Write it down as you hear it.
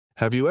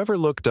Have you ever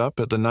looked up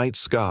at the night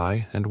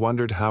sky and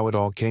wondered how it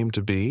all came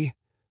to be?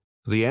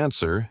 The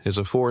answer is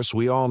a force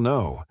we all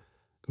know: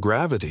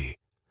 gravity.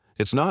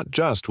 It's not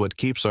just what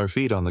keeps our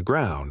feet on the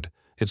ground,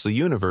 it's the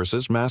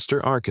universe's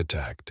master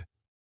architect.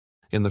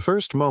 In the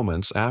first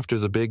moments after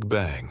the Big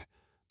Bang,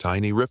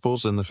 tiny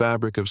ripples in the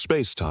fabric of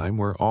space-time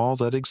were all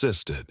that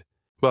existed.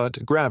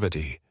 But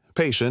gravity,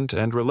 patient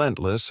and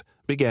relentless,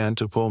 began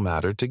to pull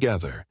matter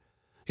together.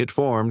 It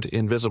formed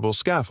invisible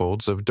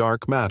scaffolds of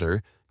dark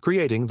matter,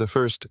 creating the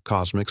first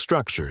cosmic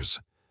structures.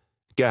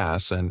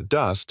 Gas and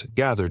dust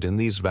gathered in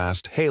these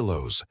vast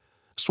halos,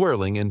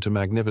 swirling into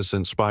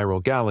magnificent spiral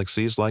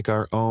galaxies like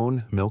our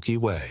own Milky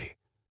Way.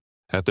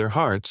 At their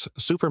hearts,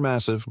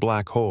 supermassive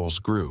black holes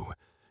grew,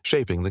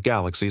 shaping the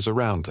galaxies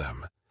around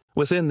them.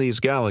 Within these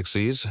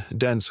galaxies,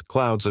 dense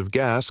clouds of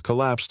gas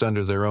collapsed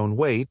under their own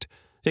weight,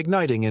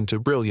 igniting into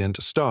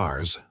brilliant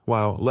stars,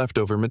 while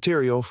leftover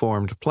material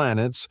formed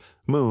planets,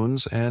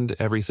 moons, and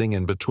everything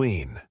in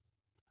between.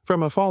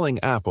 From a falling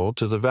apple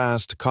to the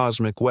vast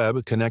cosmic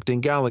web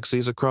connecting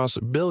galaxies across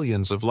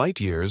billions of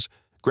light-years,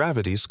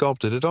 gravity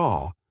sculpted it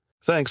all.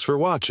 Thanks for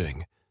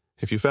watching.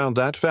 If you found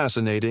that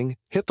fascinating,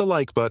 hit the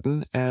like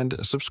button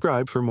and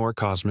subscribe for more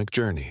cosmic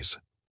journeys.